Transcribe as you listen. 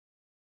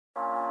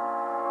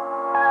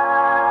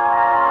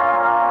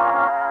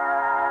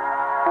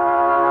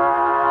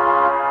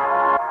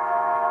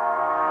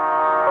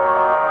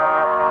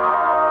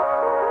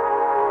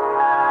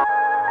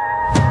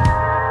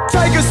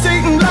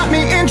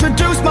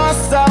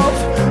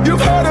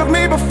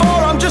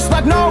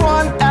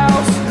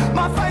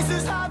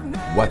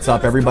What's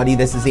up, everybody?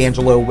 This is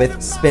Angelo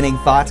with Spinning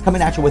Thoughts,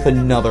 coming at you with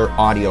another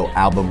audio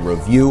album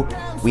review.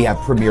 We have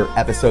premiere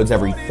episodes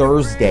every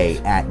Thursday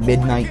at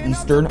midnight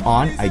Eastern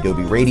on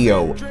Adobe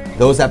Radio.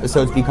 Those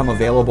episodes become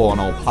available on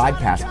all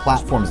podcast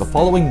platforms the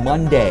following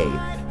Monday.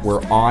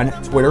 We're on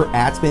Twitter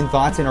at Spin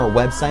Thoughts, and our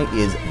website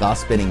is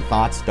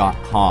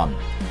thespinningthoughts.com.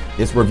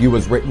 This review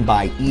was written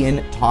by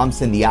Ian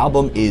Thompson. The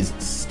album is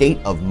State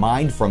of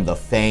Mind from The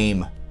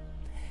Fame.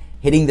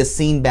 Hitting the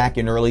scene back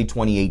in early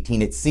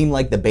 2018, it seemed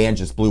like the band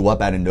just blew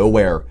up out of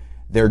nowhere.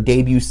 Their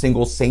debut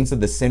single, Saints of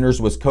the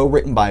Sinners, was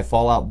co-written by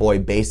Fall Out Boy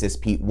bassist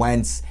Pete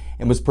Wentz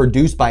and was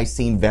produced by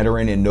scene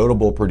veteran and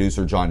notable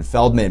producer John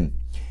Feldmann.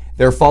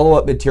 Their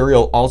follow-up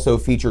material also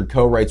featured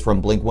co-writes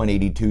from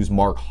Blink-182's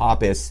Mark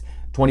Hoppus,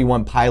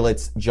 21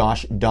 Pilots'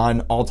 Josh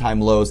Dunn, All Time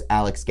Low's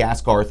Alex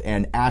Gaskarth,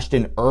 and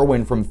Ashton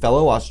Irwin from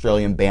fellow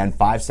Australian band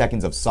 5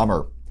 Seconds of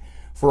Summer.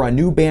 For a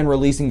new band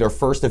releasing their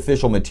first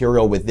official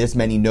material with this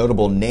many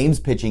notable names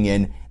pitching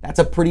in, that's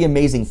a pretty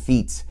amazing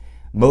feat.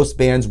 Most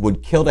bands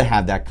would kill to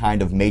have that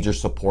kind of major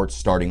support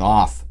starting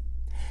off.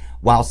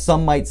 While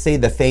some might say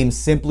The Fame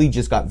simply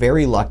just got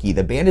very lucky,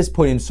 the band has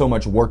put in so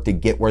much work to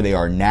get where they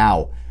are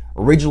now.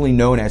 Originally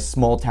known as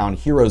Small Town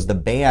Heroes, the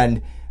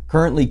band,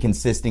 currently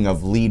consisting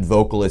of lead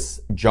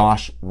vocalist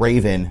Josh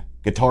Raven,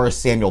 guitarist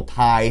Samuel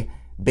Ty,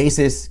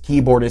 bassist,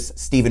 keyboardist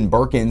Stephen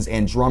Birkins,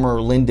 and drummer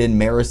Lyndon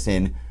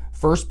Marison,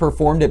 first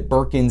performed at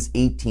Birkins'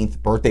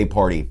 18th birthday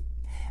party.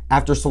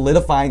 After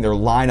solidifying their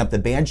lineup, the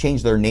band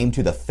changed their name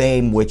to The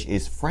Fame, which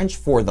is French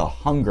for The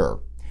Hunger.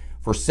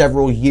 For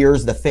several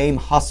years, The Fame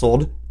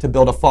hustled to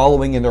build a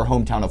following in their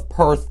hometown of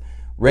Perth,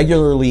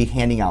 regularly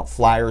handing out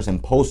flyers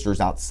and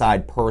posters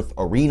outside Perth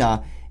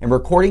Arena and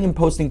recording and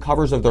posting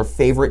covers of their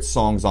favorite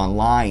songs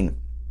online.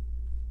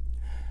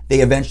 They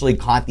eventually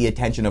caught the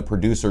attention of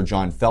producer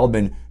John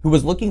Feldmann, who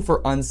was looking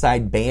for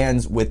unsigned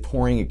bands with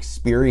touring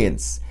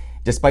experience.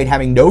 Despite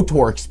having no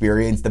tour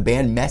experience, the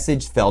band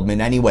messaged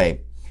Feldmann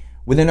anyway.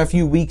 Within a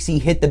few weeks, he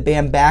hit the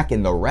band back,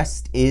 and the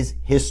rest is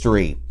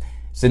history.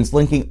 Since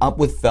linking up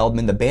with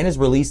Feldmann, the band has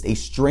released a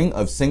string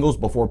of singles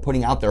before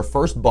putting out their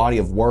first body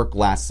of work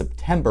last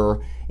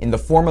September in the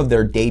form of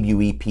their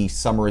debut EP,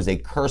 Summer is a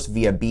Curse,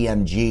 via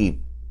BMG.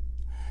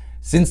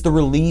 Since the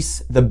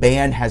release, the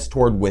band has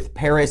toured with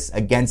Paris,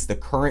 Against the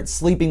Current,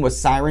 Sleeping with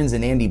Sirens,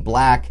 and Andy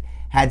Black,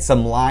 had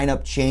some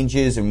lineup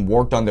changes, and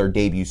worked on their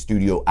debut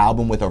studio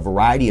album with a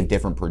variety of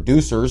different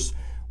producers,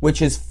 which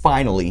has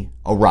finally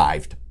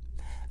arrived.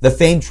 The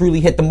Fame truly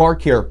hit the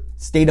mark here.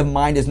 State of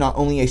Mind is not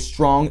only a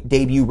strong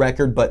debut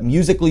record, but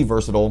musically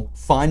versatile,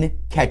 fun,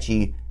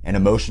 catchy, and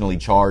emotionally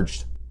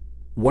charged.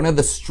 One of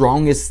the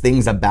strongest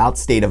things about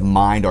State of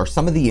Mind are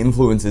some of the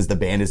influences the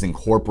band has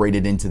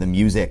incorporated into the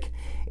music.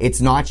 It's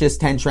not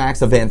just 10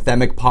 tracks of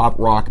anthemic pop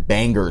rock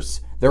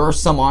bangers. There are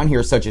some on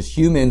here, such as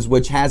Humans,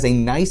 which has a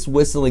nice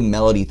whistling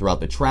melody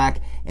throughout the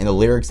track, and the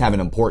lyrics have an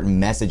important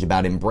message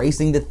about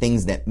embracing the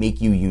things that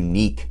make you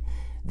unique.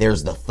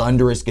 There's the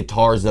thunderous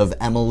guitars of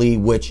Emily,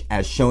 which,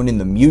 as shown in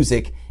the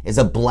music, is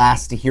a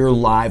blast to hear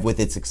live with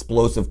its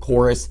explosive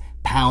chorus,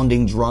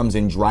 pounding drums,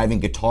 and driving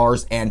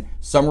guitars, and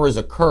Summer is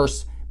a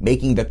Curse,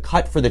 making the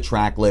cut for the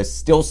track list,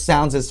 still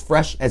sounds as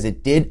fresh as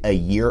it did a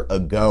year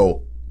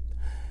ago.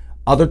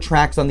 Other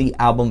tracks on the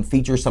album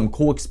feature some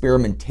cool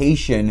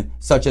experimentation,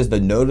 such as the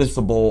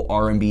noticeable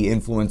R&B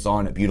influence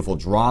on Beautiful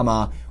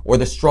Drama, or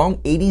the strong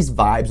 80s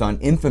vibes on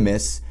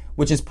Infamous,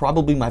 which is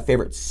probably my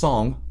favorite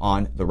song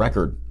on the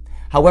record.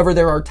 However,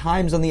 there are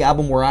times on the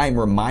album where I am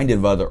reminded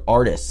of other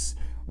artists.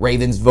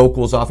 Raven's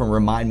vocals often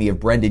remind me of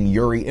Brendan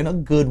Urie in a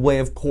good way,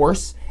 of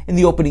course, and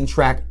the opening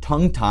track,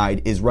 Tongue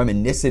Tied, is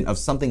reminiscent of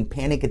something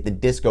Panic at the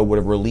Disco would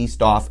have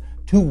released off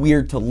Too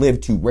Weird to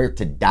Live, Too Rare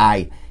to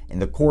Die,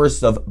 and the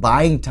chorus of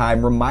Buying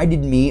Time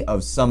reminded me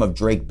of some of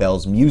Drake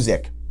Bell's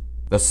music.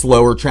 The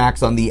slower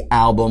tracks on the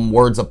album,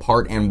 Words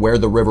Apart and Where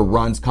the River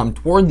Runs, come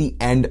toward the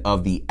end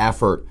of the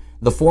effort.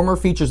 The former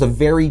features a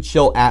very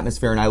chill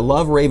atmosphere, and I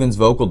love Raven's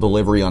vocal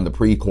delivery on the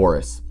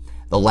pre-chorus.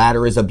 The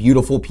latter is a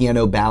beautiful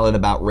piano ballad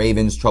about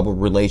Raven's troubled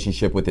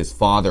relationship with his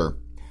father.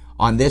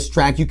 On this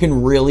track, you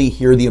can really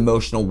hear the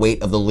emotional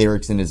weight of the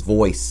lyrics in his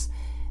voice.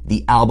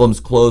 The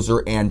album's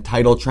closer and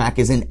title track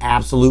is an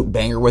absolute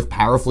banger with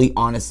powerfully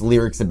honest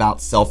lyrics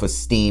about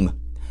self-esteem.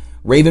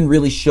 Raven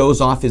really shows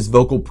off his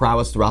vocal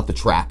prowess throughout the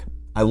track.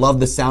 I love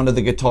the sound of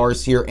the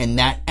guitars here, and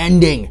that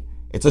ending,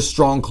 it's a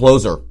strong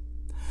closer.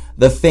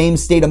 The Fame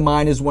State of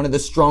Mind is one of the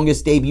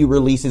strongest debut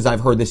releases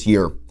I've heard this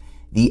year.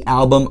 The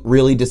album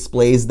really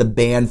displays the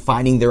band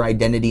finding their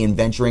identity and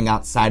venturing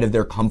outside of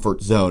their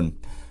comfort zone.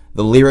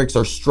 The lyrics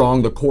are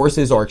strong, the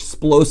choruses are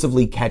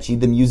explosively catchy,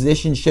 the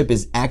musicianship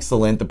is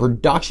excellent, the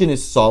production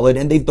is solid,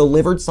 and they've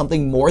delivered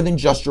something more than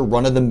just your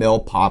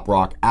run-of-the-mill pop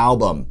rock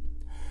album.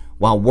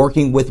 While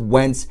working with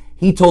Wentz,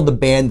 he told the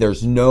band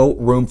there's no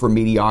room for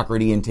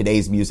mediocrity in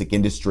today's music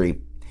industry.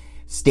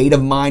 State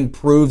of Mind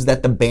proves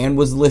that the band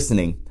was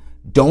listening.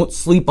 Don't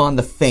sleep on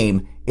The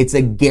Fame, it's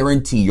a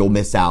guarantee you'll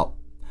miss out.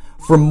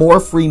 For more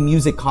free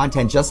music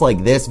content just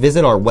like this,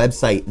 visit our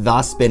website,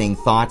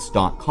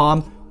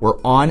 thespinningthoughts.com, We're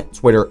on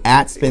Twitter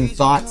at Spin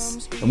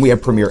Thoughts, and we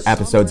have premiere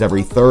episodes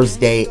every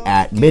Thursday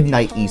at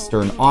midnight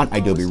Eastern on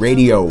Adobe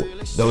Radio.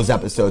 Those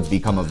episodes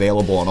become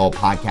available on all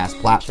podcast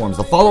platforms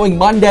the following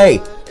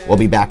Monday. We'll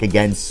be back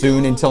again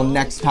soon. Until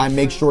next time,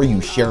 make sure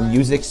you share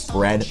music,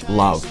 spread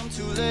love.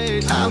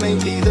 I may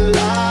be the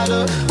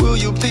lighter. Will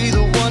you be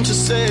the one to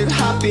say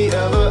happy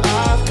ever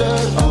after?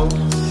 Oh,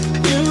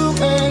 you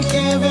may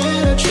give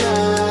it a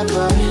try,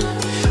 but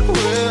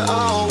we're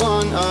all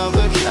one of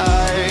a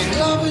kind.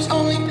 Love is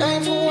only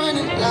painful when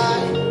it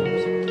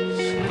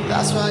lies.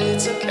 That's why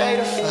it's okay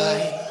to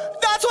fight.